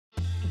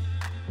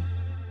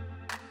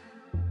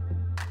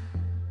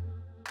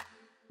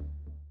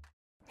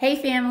Hey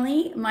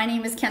family, my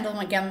name is Kendall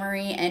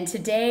Montgomery, and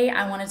today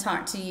I want to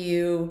talk to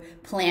you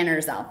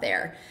planners out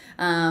there.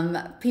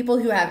 People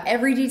who have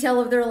every detail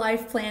of their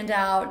life planned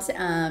out,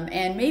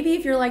 and maybe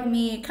if you're like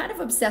me, kind of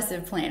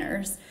obsessive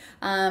planners.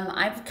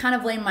 I've kind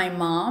of blamed my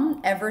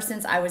mom ever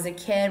since I was a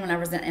kid. When I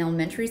was in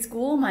elementary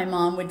school, my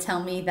mom would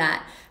tell me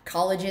that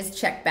colleges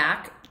check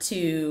back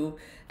to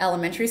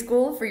elementary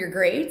school for your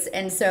grades.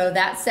 And so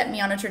that set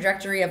me on a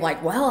trajectory of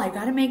like, well, I've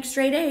got to make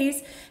straight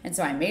A's. And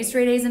so I made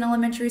straight A's in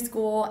elementary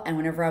school. And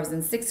whenever I was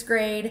in sixth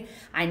grade,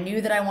 I knew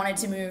that I wanted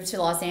to move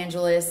to Los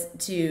Angeles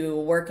to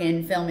work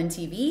in film and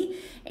TV.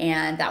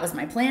 And that was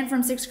my plan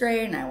from sixth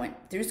grade. And I went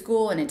through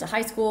school and into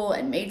high school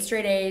and made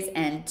straight A's.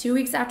 And 2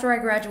 weeks after I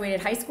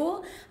graduated high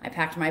school, I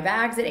packed my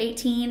bags at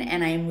 18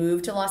 and I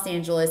moved to Los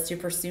Angeles to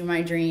pursue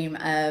my dream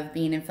of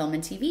being in film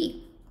and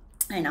TV.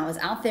 And I was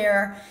out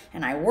there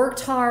and I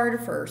worked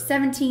hard for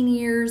 17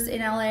 years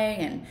in LA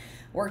and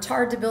worked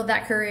hard to build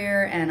that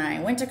career. And I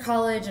went to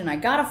college and I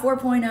got a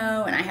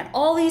 4.0 and I had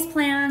all these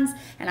plans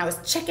and I was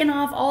checking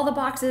off all the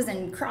boxes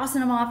and crossing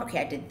them off.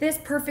 Okay, I did this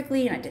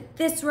perfectly and I did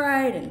this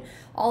right and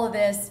all of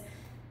this.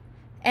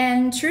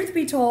 And truth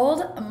be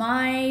told,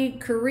 my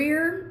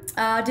career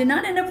did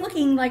not end up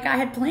looking like I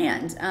had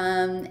planned.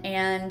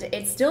 And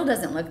it still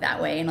doesn't look that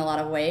way in a lot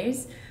of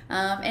ways.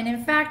 And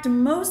in fact,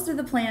 most of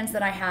the plans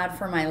that I had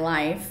for my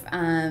life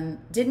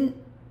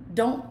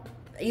don't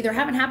either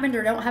haven't happened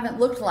or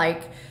haven't looked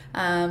like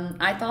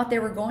I thought they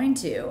were going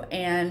to.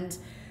 And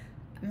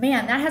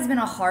man, that has been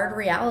a hard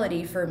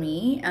reality for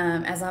me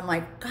as I'm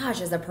like,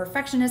 gosh, as a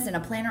perfectionist and a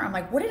planner, I'm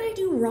like, what did I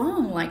do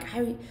wrong? Like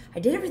I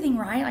did everything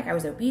right. Like I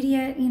was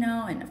obedient,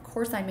 and of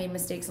course I made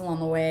mistakes along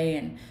the way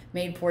and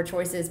made poor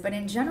choices. But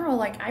in general,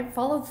 like I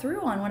followed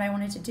through on what I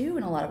wanted to do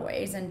in a lot of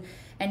ways. And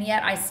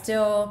yet I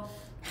still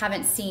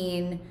haven't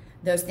seen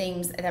those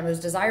things,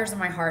 those desires in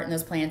my heart and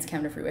those plans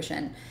come to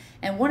fruition.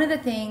 And one of the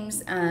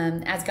things,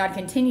 as God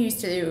continues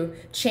to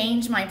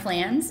change my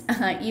plans,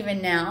 even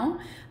now,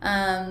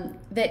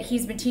 that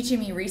He's been teaching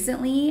me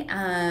recently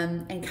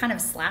and kind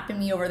of slapping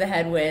me over the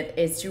head with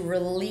is to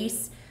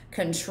release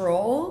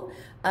control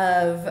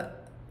of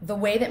the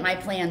way that my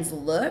plans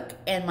look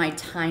and my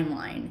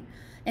timeline.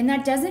 And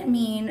that doesn't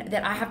mean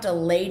that I have to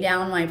lay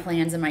down my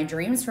plans and my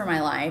dreams for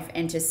my life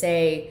and to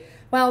say,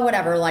 well,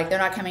 whatever, like they're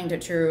not coming to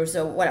true,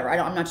 so whatever,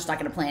 I'm not just not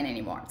gonna plan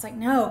anymore. It's like,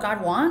 no,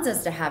 God wants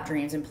us to have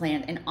dreams and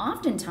plans. And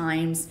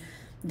oftentimes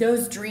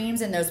those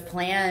dreams and those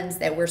plans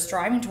that we're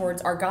striving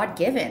towards are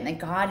God-given, that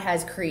God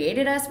has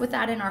created us with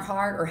that in our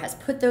heart or has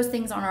put those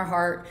things on our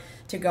heart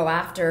to go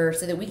after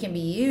so that we can be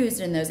used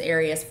in those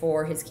areas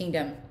for His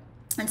kingdom.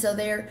 And so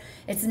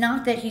it's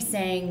not that He's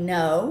saying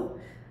no,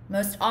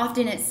 most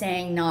often it's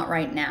saying not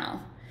right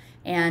now.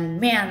 And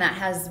man, that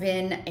has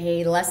been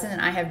a lesson that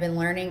I have been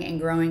learning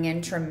and growing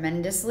in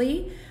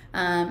tremendously,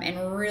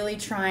 and really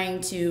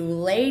trying to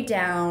lay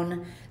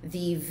down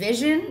the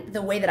vision,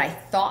 the way that I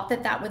thought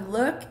that would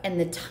look, and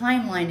the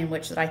timeline in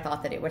which that I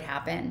thought that it would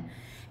happen.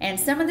 And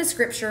some of the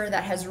scripture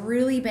that has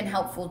really been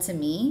helpful to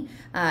me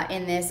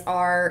in this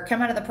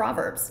come out of the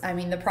Proverbs. I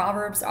mean, the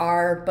Proverbs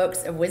are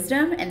books of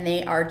wisdom, and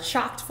they are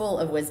chocked full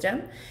of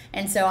wisdom.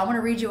 And so I want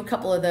to read you a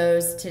couple of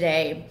those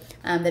today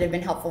that have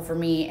been helpful for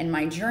me in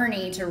my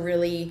journey to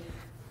really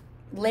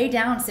lay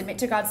down, submit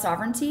to God's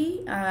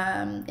sovereignty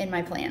in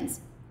my plans.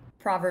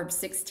 Proverbs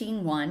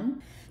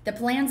 16:1, the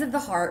plans of the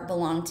heart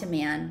belong to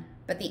man,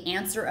 but the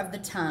answer of the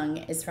tongue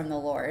is from the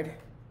Lord.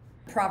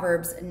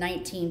 Proverbs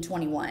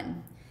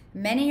 19:21.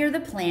 Many are the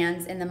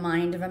plans in the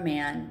mind of a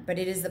man, but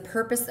it is the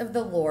purpose of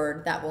the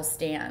Lord that will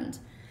stand.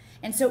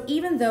 And so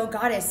even though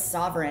God is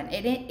sovereign,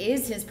 it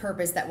is His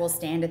purpose that will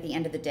stand at the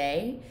end of the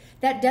day.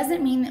 That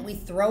doesn't mean that we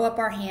throw up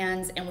our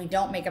hands and we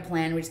don't make a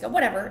plan. We just go,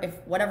 whatever. If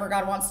whatever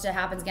God wants to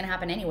happen is going to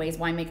happen anyways,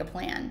 why make a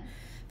plan?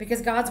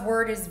 Because God's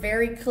word is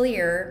very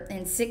clear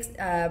in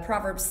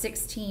Proverbs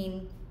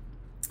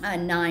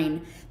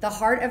 16:9. The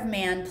heart of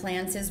man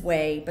plans his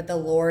way, but the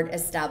Lord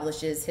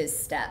establishes his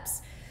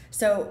steps.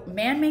 So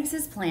man makes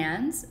his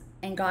plans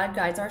and God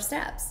guides our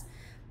steps.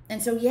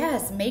 And so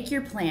yes, make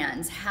your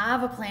plans,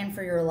 have a plan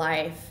for your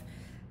life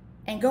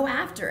and go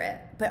after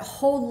it, but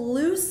hold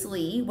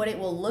loosely what it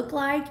will look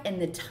like in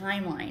the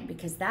timeline,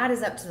 because that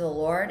is up to the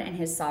Lord and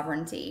His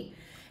sovereignty.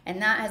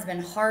 And that has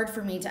been hard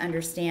for me to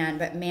understand,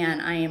 but man,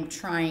 I am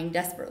trying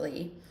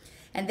desperately.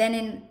 And then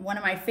in one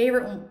of my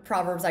favorite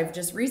Proverbs I've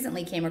just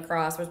recently came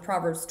across was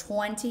Proverbs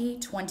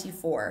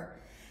 20:24.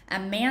 A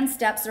man's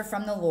steps are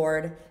from the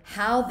Lord.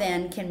 How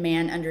then can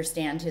man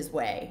understand his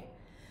way?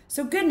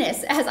 So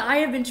goodness, as I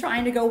have been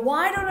trying to go,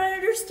 why don't I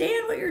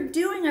understand what you're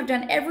doing? I've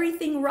done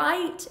everything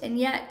right. And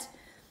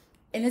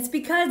it's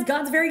because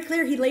God's very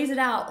clear. He lays it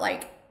out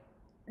like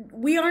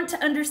we aren't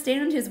to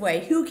understand His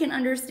way. Who can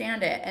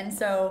understand it? And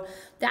so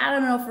that, I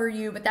don't know for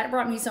you, but that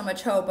brought me so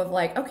much hope of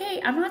like,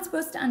 okay, I'm not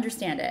supposed to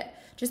understand it.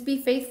 Just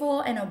be faithful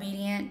and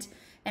obedient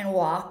and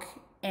walk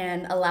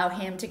and allow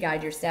Him to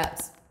guide your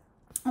steps.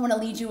 I want to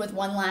lead you with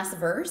one last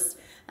verse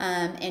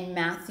in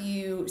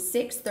Matthew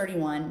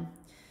 6:31.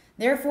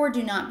 Therefore,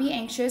 do not be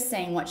anxious,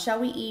 saying, what shall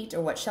we eat, or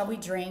what shall we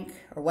drink,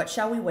 or what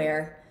shall we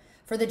wear?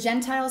 For the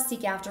Gentiles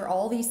seek after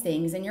all these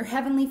things, and your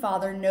heavenly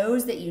Father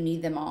knows that you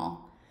need them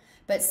all.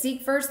 But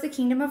seek first the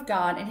kingdom of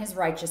God and his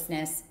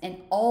righteousness,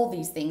 and all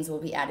these things will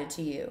be added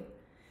to you.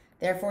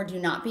 Therefore, do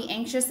not be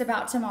anxious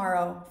about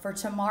tomorrow, for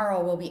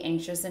tomorrow will be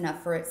anxious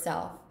enough for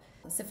itself.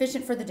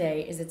 Sufficient for the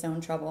day is its own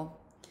trouble.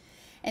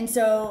 And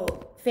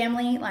so,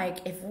 family,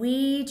 like if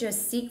we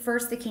just seek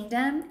first the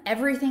kingdom,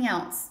 everything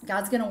else,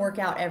 God's going to work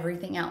out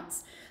everything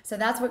else. So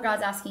that's what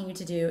God's asking you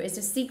to do, is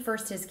to seek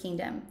first his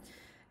kingdom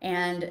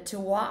and to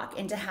walk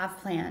and to have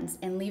plans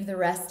and leave the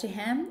rest to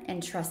him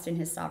and trust in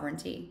his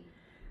sovereignty.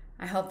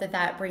 I hope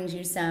that brings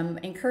you some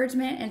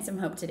encouragement and some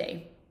hope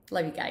today.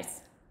 Love you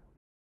guys.